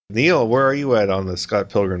Neil, where are you at on the Scott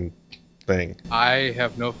Pilgrim thing? I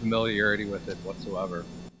have no familiarity with it whatsoever.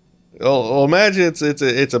 Well, imagine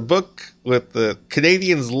it's a book with the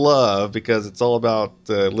Canadians love because it's all about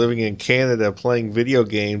living in Canada, playing video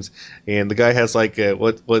games, and the guy has like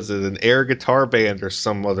what was it, an air guitar band or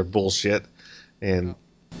some other bullshit, and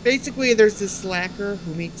Basically, there's this slacker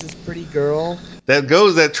who meets this pretty girl,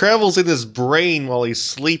 that travels in his brain while he's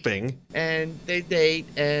sleeping. and they date,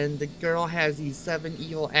 and the girl has these 7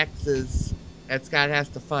 evil exes that Scott has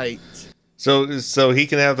to fight. So he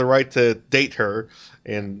can have the right to date her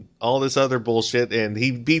and all this other bullshit, and he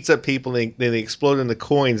beats up people and then they explode into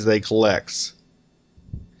coins they collects.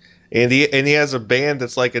 And he has a band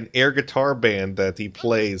that's like an air guitar band that he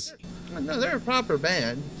plays. No, they're a proper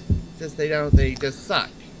band. Just they just suck.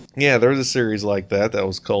 Yeah, there was a series like that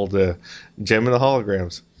was called Gem and the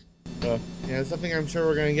Holograms. Yeah, something I'm sure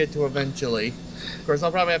we're gonna get to eventually. Of course,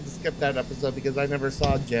 I'll probably have to skip that episode because I never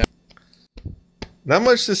saw Gem. Not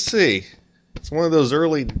much to see. It's one of those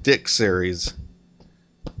early Dick series.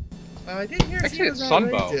 I did hear she Actually, was it's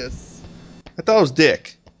Sunbow. outrageous. I thought it was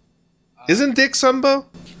Dick. Isn't Dick Sunbow?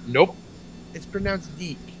 Nope. It's pronounced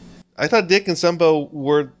Deek. I thought Dick and Sunbow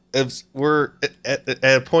were at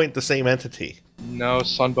a point the same entity. No,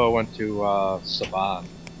 Sunbow went to Saban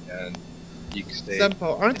and Geek State.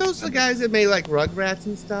 Sempo. Aren't those the guys that made like Rugrats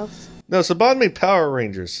and stuff? No, Saban made Power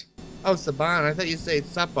Rangers. Oh, Saban. I thought you said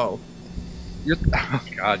Seppo. Oh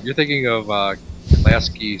God, you're thinking of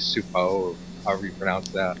Lasky Supo, however you pronounce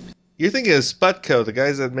that. You're thinking of Sputco, the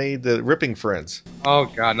guys that made the Ripping Friends. Oh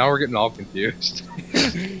God, now we're getting all confused.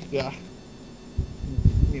 Yeah.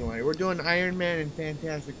 Anyway, we're doing Iron Man and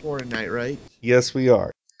Fantastic Four tonight, right? Yes, we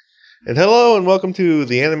are. And hello and welcome to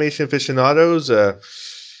the Animation Aficionados.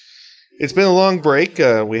 It's been a long break.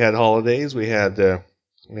 We had holidays. We had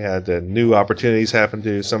new opportunities happen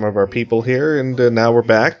to some of our people here, and now we're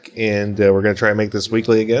back, and we're going to try and make this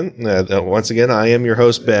weekly again. Once again, I am your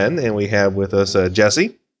host, Ben, and we have with us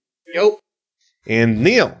Jesse. Yep. And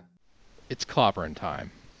Neil. It's clobbering time.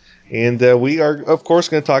 And we are, of course,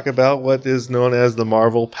 going to talk about what is known as the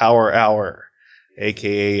Marvel Power Hour,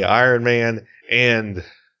 a.k.a. Iron Man and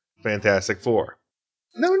Fantastic Four.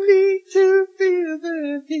 No need to feel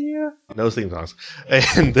the fear. No theme songs.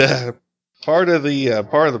 And part of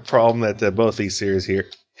the problem that both these series here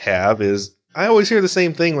have is I always hear the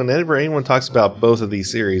same thing whenever anyone talks about both of these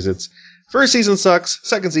series. It's first season sucks,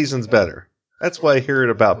 second season's better. That's why I hear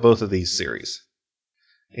it about both of these series.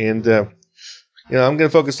 And I'm going to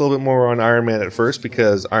focus a little bit more on Iron Man at first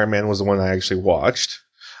because Iron Man was the one I actually watched.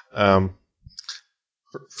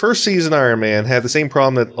 First season Iron Man had the same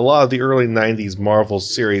problem that a lot of the early 90s Marvel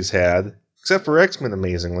series had, except for X-Men,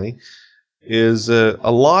 amazingly, is a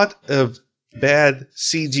lot of bad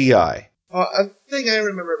CGI. A thing I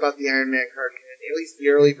remember about the Iron Man cartoon, at least the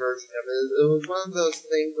early version of it was one of those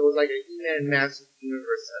things that was like a He-Man Massive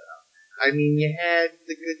Universe setup. I mean, you had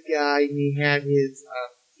the good guy, and you had his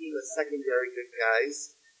team of secondary good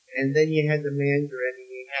guys, and then you had the Mandarin,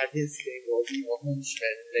 and you had his stable of evil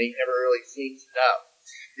henchmen, and they never really changed it up.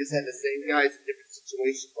 Just had the same guys in different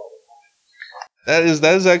situations all the time.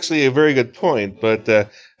 That is actually a very good point, but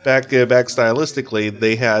back stylistically,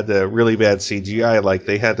 they had really bad CGI. Like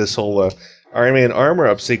they had this whole Iron Man armor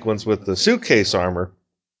up sequence with the suitcase armor,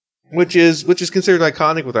 which is considered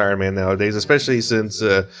iconic with Iron Man nowadays, especially since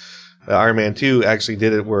Iron Man 2 actually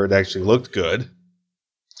did it where it actually looked good,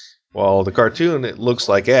 while the cartoon it looks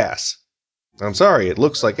like ass. I'm sorry, it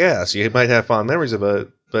looks like ass. You might have fond memories of it,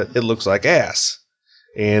 but it looks like ass.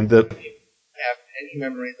 And Have any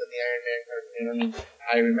memories of the Iron Man cartoon? I mean,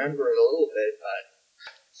 I remember it a little bit,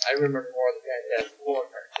 but I remember more of the Fantastic Four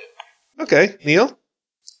cartoon. Okay, Neil?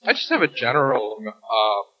 I just have a general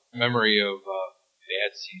memory of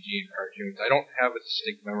bad CG in cartoons. I don't have a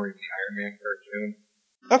distinct memory of the Iron Man cartoon.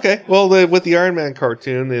 Okay, well, with the Iron Man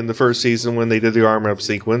cartoon in the first season when they did the armor up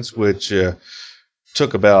sequence, which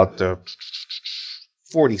took about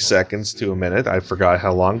 40 seconds to a minute. I forgot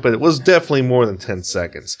how long, but it was definitely more than 10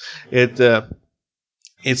 seconds. It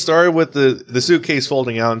started with the suitcase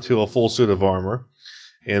folding out into a full suit of armor,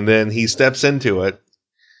 and then he steps into it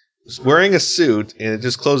wearing a suit, and it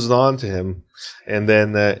just closes on to him, and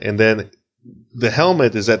then the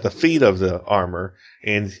helmet is at the feet of the armor,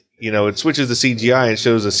 and it switches to CGI and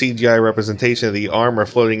shows a CGI representation of the armor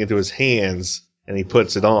floating into his hands, and he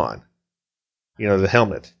puts it on. The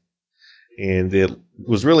helmet. And it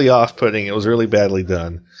was really off-putting. It was really badly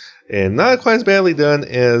done. And not quite as badly done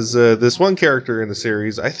as this one character in the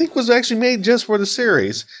series, I think was actually made just for the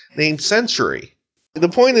series, named Sentry. The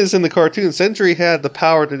point is, in the cartoon, Sentry had the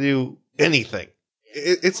power to do anything.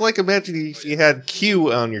 It's like imagine if you had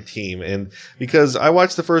Q on your team, and because I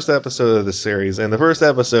watched the first episode of the series, and the first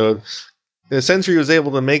episode, the Sentry was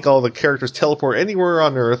able to make all the characters teleport anywhere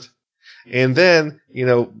on Earth, and then,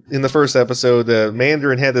 in the first episode,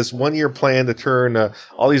 Mandarin had this 1-year plan to turn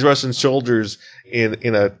all these Russian soldiers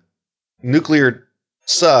in a nuclear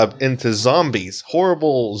sub into zombies,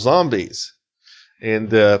 horrible zombies,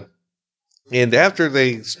 and after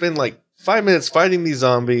they spend like 5 minutes fighting these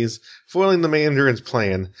zombies, foiling the Mandarin's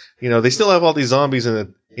plan, they still have all these zombies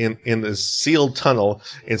in this sealed tunnel,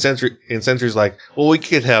 and Sentry's like, well, we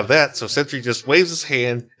could have that. So Sentry just waves his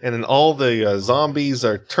hand, and then all the zombies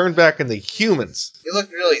are turned back into humans. He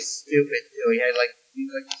looked really stupid too. He was like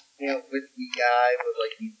this pale, whiskey guy with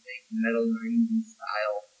like these big metal 90s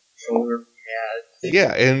style shoulder pads.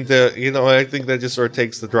 Yeah, and I think that just sort of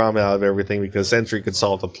takes the drama out of everything, because Sentry could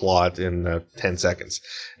solve the plot in 10 seconds,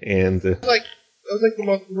 and It was like the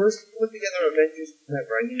most worst put together Avengers ever.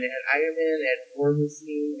 I mean, they had Iron Man, they had War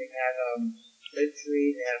Machine, they had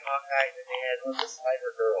Sentry, they had Hawkeye, and then they had the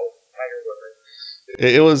Spider Girl, Spider Woman.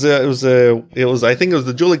 It was I think it was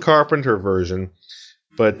the Julie Carpenter version,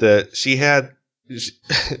 but she had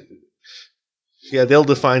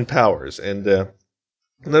ill-defined powers, and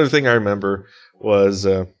another thing I remember was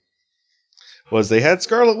they had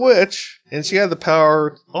Scarlet Witch, and she had the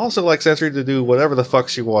power, also like Sentry, to do whatever the fuck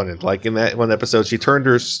she wanted. Like in that one episode, she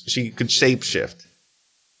could shapeshift.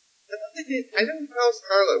 I didn't know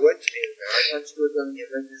Scarlet Witch being there. I thought she was on the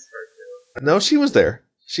Avengers cartoon. No, she was there.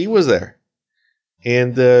 She was there.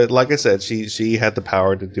 And like I said, she had the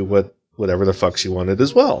power to do whatever the fuck she wanted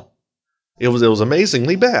as well. It was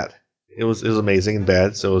amazingly bad. It was amazing and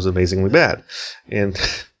bad, so it was amazingly bad. And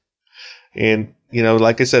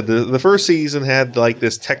like I said, the first season had like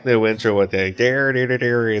this techno intro with like dare.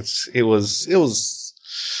 It was.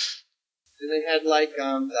 And they had like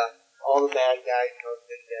all the bad guys and all the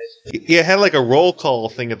good guys. Yeah, it had like a roll call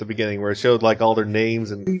thing at the beginning where it showed like all their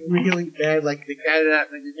names and really bad, like the guy that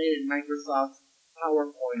they made in Microsoft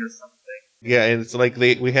PowerPoint or something. Yeah, and it's like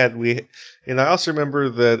and I also remember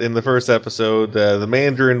that in the first episode, the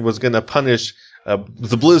Mandarin was going to punish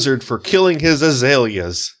the Blizzard for killing his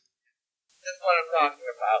azaleas. That's what I'm talking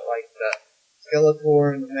about, like the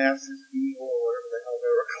Skeletor and the Masters of Evil, or whatever the hell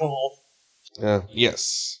they were called.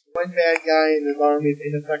 Yes. One bad guy in his army of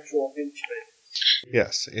ineffectual henchmen.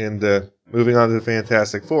 Yes, and moving on to the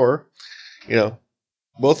Fantastic Four,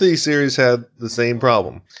 both of these series had the same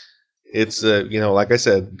problem. It's, like I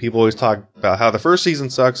said, people always talk about how the first season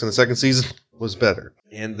sucks and the second season was better.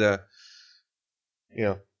 And,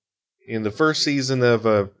 in the first season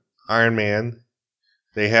of Iron Man,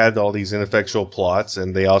 they had all these ineffectual plots,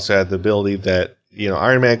 and they also had the ability that,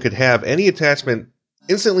 Iron Man could have any attachment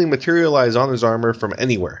instantly materialize on his armor from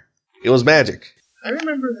anywhere. It was magic. I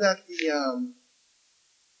remember that the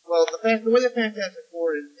way the Fantastic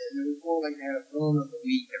Four is, it was more like they had a film of the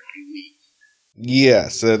week every week.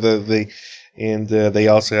 Yes, they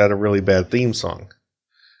also had a really bad theme song,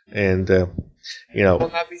 and Well,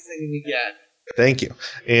 happy singing again. Thank you.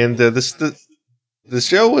 And the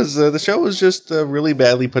show was just really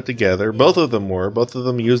badly put together. Both of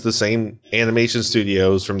them used the same animation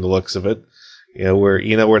studios from the looks of it.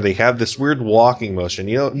 Where they have this weird walking motion.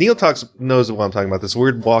 Neil knows what I'm talking about. This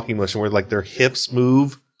weird walking motion where like their hips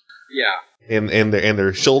move. Yeah. And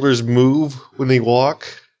their shoulders move when they walk.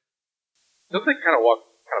 Don't they kind of walk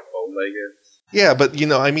kind of bow-legged? Yeah, but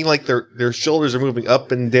I mean, like their shoulders are moving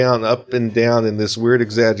up and down in this weird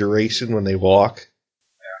exaggeration when they walk.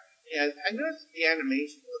 Yeah, I noticed the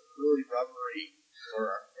animation was really rubbery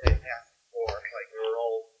for Fantastic Four, like they were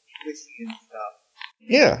all squishy and stuff.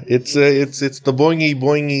 Yeah, it's the boingy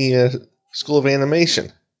school of animation.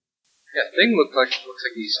 Yeah, Thing looks like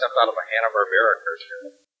he stepped out of a Hanna-Barbera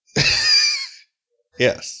cartoon.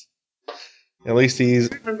 Yes. At least he's...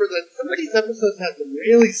 I remember that some of these episodes had some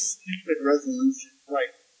really stupid resolutions.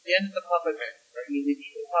 Like, the end of the Puppet Master. I mean, they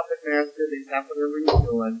beat the Puppet Master, they stop whatever he's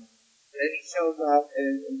doing. Then he shows up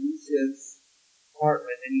in Alicia's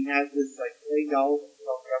apartment, and he has this, like, clay doll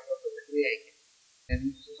dressed up with a pig. And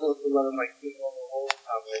he's supposed to let him, like, take over the whole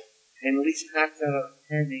puppet. And Alicia knocks out a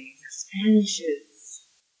pen, and he just vanishes.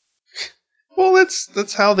 Well,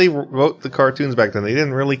 that's how they wrote the cartoons back then. They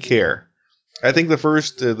didn't really care. I think the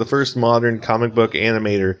first modern comic book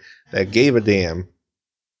animator that gave a damn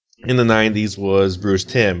in the 90s was Bruce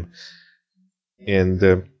Timm and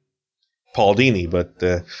Paul Dini. But,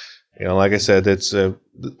 like I said, it's...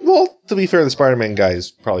 well, to be fair, the Spider-Man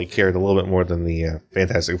guys probably cared a little bit more than the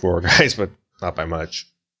Fantastic Four guys, but not by much.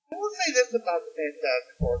 I will say this about the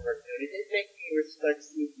Fantastic Four cartoon. It did make me respect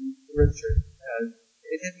Stephen Richards, because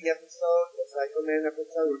they did the episode, the Psycho Man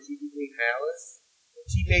episode, where she became Malice.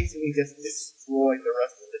 she basically just destroyed the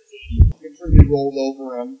rest of the team. Completely rolled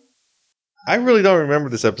over them. I really don't remember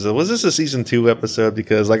this episode. Was this a season 2 episode?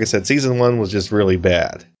 Because, like I said, season 1 was just really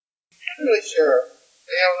bad. I'm not really sure.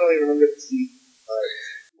 I don't really remember the season.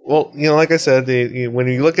 Well, like I said, when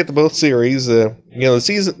you look at both series, the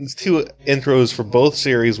season 2 intros for both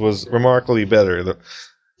series was remarkably better.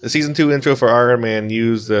 The season 2 intro for Iron Man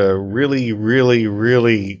used a really, really,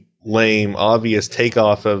 really lame, obvious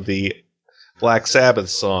takeoff of the Black Sabbath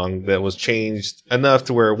song that was changed enough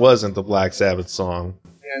to where it wasn't the Black Sabbath song.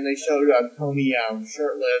 And they showed Tony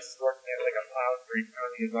shirtless, working at like a foundry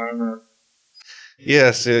on his armor.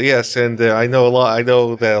 Yes, and I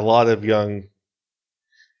know that a lot of young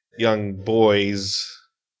boys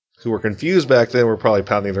who were confused back then were probably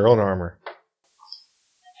pounding their own armor.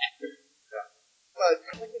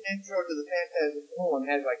 But like an intro to the Fantastic Four and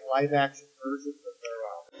had like live action versions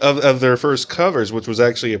Of their first covers, which was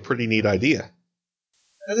actually a pretty neat idea.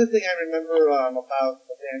 Another thing I remember about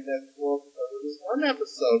the Fantastic Four, there was one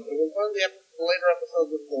episode. It was one of the later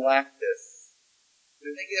episodes with Galactus. I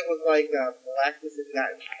think it was like Galactus had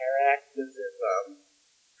gotten Parax as his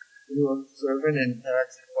new servant, and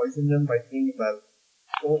Parax had poisoned him by being about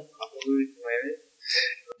polluted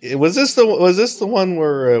planet. Was this the one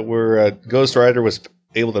where Ghost Rider was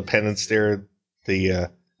able to pen and stare the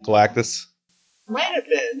Galactus? Might have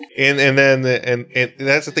been. And then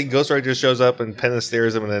that's the thing. Ghost Rider just shows up and pen and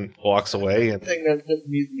stares him and then walks away. And the thing that just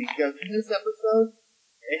amused me because in this episode,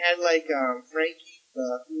 it had like Frankie,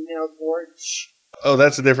 the female Torch. Oh,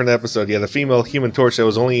 that's a different episode. Yeah, the female Human Torch that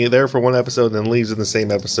was only there for one episode and then leaves in the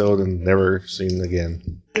same episode and never seen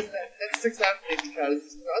again. That sticks out to me because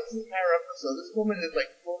throughout this entire episode, this woman is like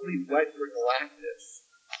totally wet for Galactus.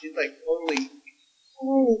 She's like totally,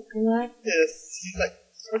 oh, Galactus. She's like,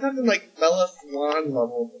 we're talking like Bella Swan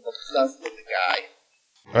level of obsessed with the guy.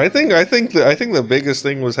 I think the biggest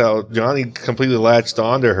thing was how Johnny completely latched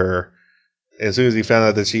onto her as soon as he found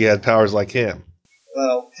out that she had powers like him.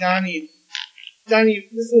 Well, Johnny,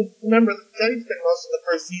 remember, Johnny spent most of the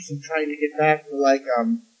first season trying to get back to like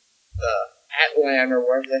the Atlan or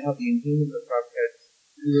wherever the hell the Inhumans are from, because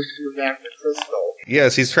he was after Crystal.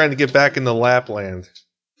 Yes, he's trying to get back into Lapland.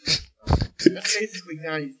 That's basically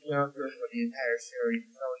Johnny's character for the entire series.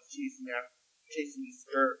 He's always chasing these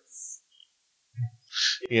skirts.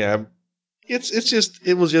 Yeah,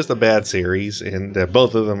 it was just a bad series, and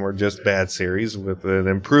both of them were just bad series with an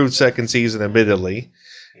improved second season, admittedly.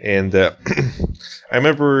 And I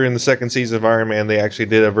remember in the second season of Iron Man, they actually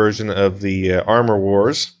did a version of the Armor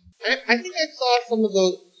Wars. I think I saw some of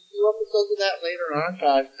those few episodes of that later on,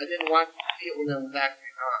 but I didn't watch it when it was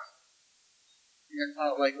actually on. I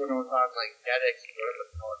saw it like when it was on like Jetix or whatever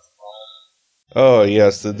the hell it's called. Oh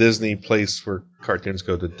yes, the Disney place where cartoons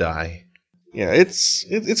go to die. Yeah,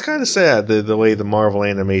 it's kind of sad the way the Marvel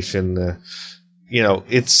animation.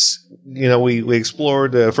 We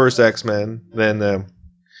explored first X-Men, then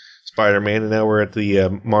Spider-Man, and now we're at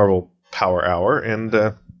the Marvel Power Hour, and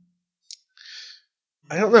I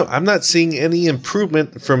don't know. I'm not seeing any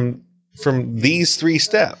improvement from these three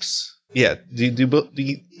steps. Yeah, do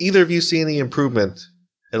either of you see any improvement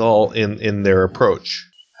at all in their approach?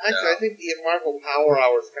 Actually, I think the Marvel Power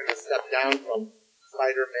Hours kind of stepped down from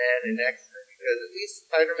Spider-Man and X-Men, because at least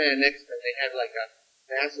Spider-Man and X-Men, they had like a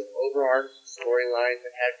massive overarching storyline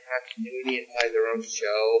that had continuity inside their own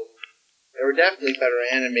show. They were definitely better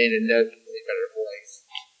animated and definitely better voiced.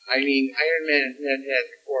 I mean, Iron Man and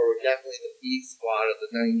Fantastic Four were definitely the B squad of the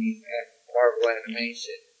 90s Marvel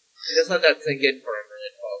animation. Just let that sink in for a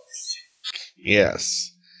minute, folks.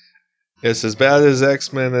 Yes. It's as bad as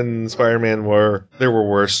X-Men and Spider-Man were. There were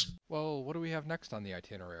worse. Well, what do we have next on the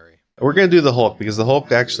itinerary? We're going to do the Hulk, because the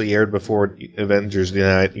Hulk actually aired before Avengers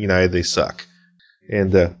United. They suck.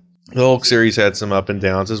 And the Hulk series had some up and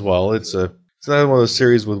downs as well. It's another one of those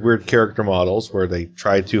series with weird character models where they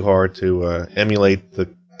tried too hard to emulate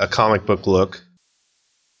a comic book look.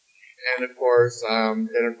 And of course,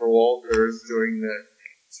 Jennifer Walters doing the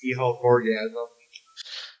She-Hulk orgasm.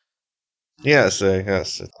 Yes.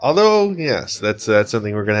 Although, yes, that's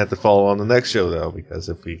something we're going to have to follow on the next show, though, because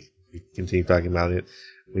if we continue talking about it,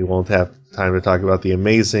 we won't have time to talk about the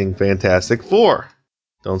amazing Fantastic Four.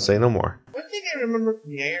 Don't say no more. One thing I remember from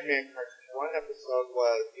the Iron Man cartoon, one episode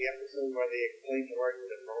was the episode where they explained the origin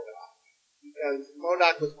of MODOK. Because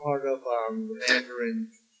MODOK was part of the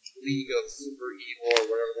Mandarin's League of Super Evil or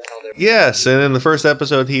whatever the hell they were. Yes, and in the first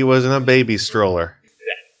episode, he was in a baby stroller.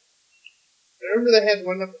 I remember they had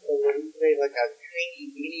one episode where he made like a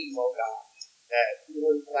tiny mini MODOK that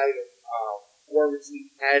was inside of Warwick's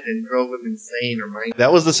head and drove him insane or mind.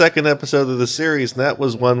 That was the second episode of the series, and that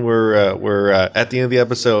was one where at the end of the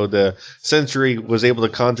episode, Sentry was able to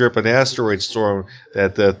conjure up an asteroid storm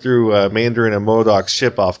that threw Mandarin and MODOK's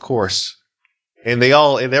ship off course. And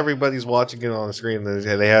everybody's watching it on the screen, and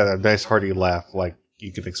they had a nice hearty laugh, like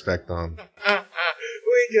you could expect on.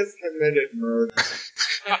 We just committed murder.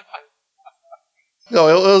 No,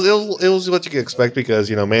 it was what you could expect because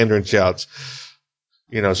Mandarin shouts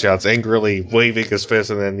angrily, waving his fist,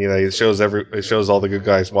 and then it shows all the good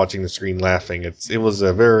guys watching the screen laughing. It was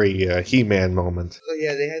a very He-Man moment. So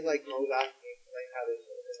yeah, they had like MODOK, like how they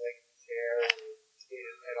showed him like the chair and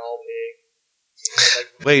his head all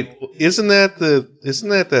big. Wait, isn't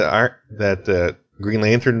that Green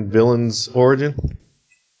Lantern villain's origin?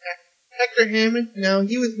 Hector Hammond? No,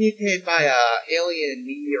 he was mutated by a alien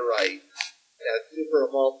meteorite that super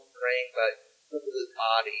evolved brain, but look at his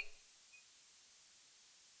body.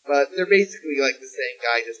 But they're basically like the same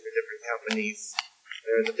guy, just for different companies.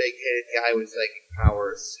 They're the big-headed guy with psychic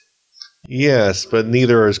powers. Yes, but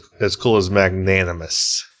neither are as cool as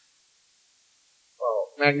Magnanimous.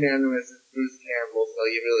 Well, Magnanimous is Bruce Campbell, so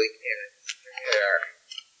you really can't compare.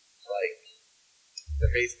 Like, they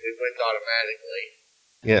basically went automatically.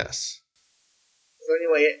 Yes. So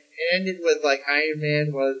anyway, it ended with like Iron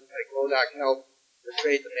Man was like MODOK helped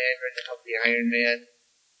betrayed the Mandarin to help the Iron Man,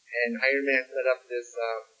 and Iron Man set up this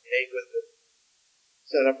date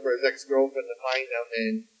set up for his ex-girlfriend to find him,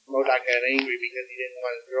 and MODOK got angry because he didn't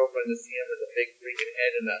want his girlfriend to see him with a big freaking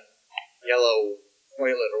head and a yellow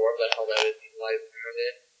toilet or whatever the hell that is he lies around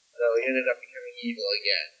in. So he ended up becoming evil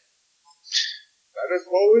again. That is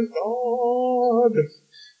always God.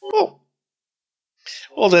 Oh.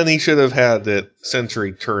 Well, then he should have had that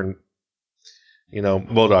Sentry turn,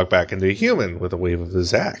 MODOK back into a human with a wave of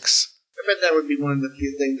his axe. I bet that would be one of the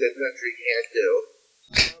few things that Sentry can't do.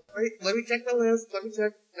 Wait, let me check the list. Let me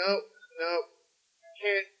check. No.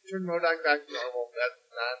 Can't turn MODOK back to normal. That's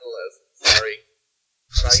not on the list. Sorry.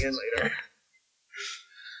 Try again later.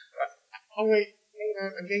 Oh wait, hang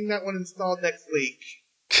on. I'm getting that one installed next week.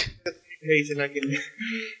 Just be patient. I can.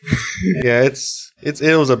 Yeah,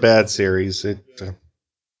 it was a bad series.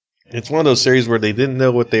 It's one of those series where they didn't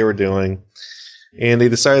know what they were doing, and they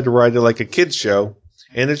decided to write it like a kids show,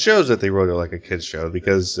 and it shows that they wrote it like a kids show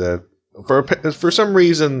because for some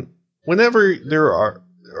reason, whenever there are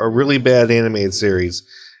a really bad animated series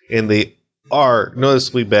and they are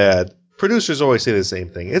noticeably bad, producers always say the same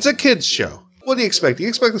thing: it's a kids show. What do you expect? Do you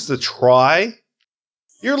expect us to try?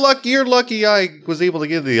 You're lucky I was able to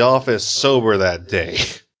get to the office sober that day.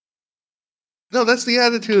 No, that's the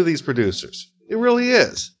attitude of these producers. It really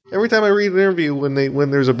is. Every time I read an interview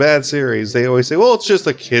when there's a bad series, they always say, well, it's just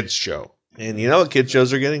a kids show. And kids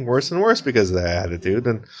shows are getting worse and worse because of that attitude.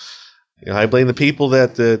 And I blame the people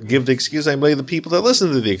that give the excuse. I blame the people that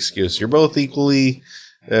listen to the excuse. You're both equally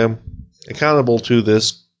accountable to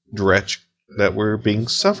this dretch that we're being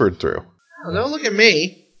suffered through. Oh, don't look at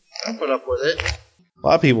me. I'll put up with it. A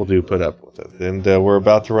lot of people do put up with it, and we're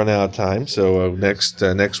about to run out of time. So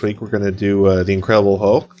next week we're going to do The Incredible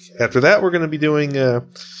Hulk. After that, we're going to be doing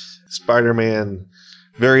Spider-Man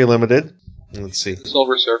Very Limited. Let's see,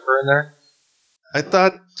 Silver Surfer in there.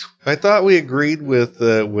 I thought we agreed with.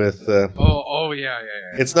 Oh yeah.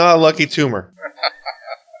 It's not a lucky tumor.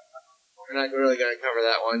 We're not really going to cover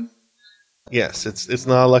that one. Yes, it's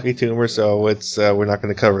not a lucky tumor, so it's we're not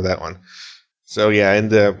going to cover that one. So yeah,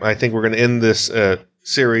 and I think we're going to end this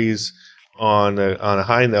series on a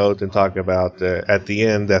high note and talk about at the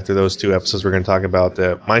end, after those two episodes, we're going to talk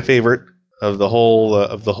about my favorite of the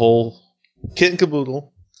whole kit and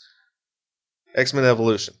caboodle, X-Men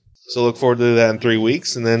Evolution. So look forward to that in 3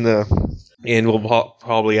 weeks, and then and we'll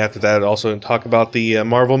probably after that also talk about the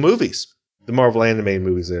Marvel movies, the Marvel animated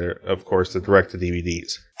movies. That are, of course, the direct to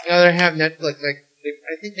DVDs. They have Netflix. I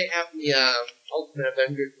think they have the Ultimate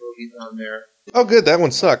Avengers movies on there. Oh, good, that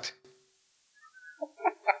one sucked.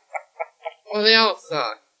 Well, they all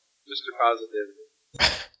suck. Mr.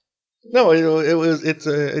 Positive. No,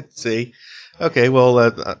 it's a okay. Well,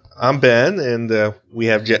 I'm Ben, and we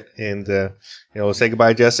have say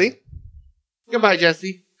goodbye, Jesse. Goodbye,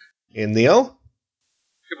 Jesse. And Neil.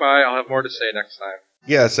 Goodbye. I'll have more to say next time.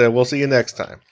 Yes, we'll see you next time.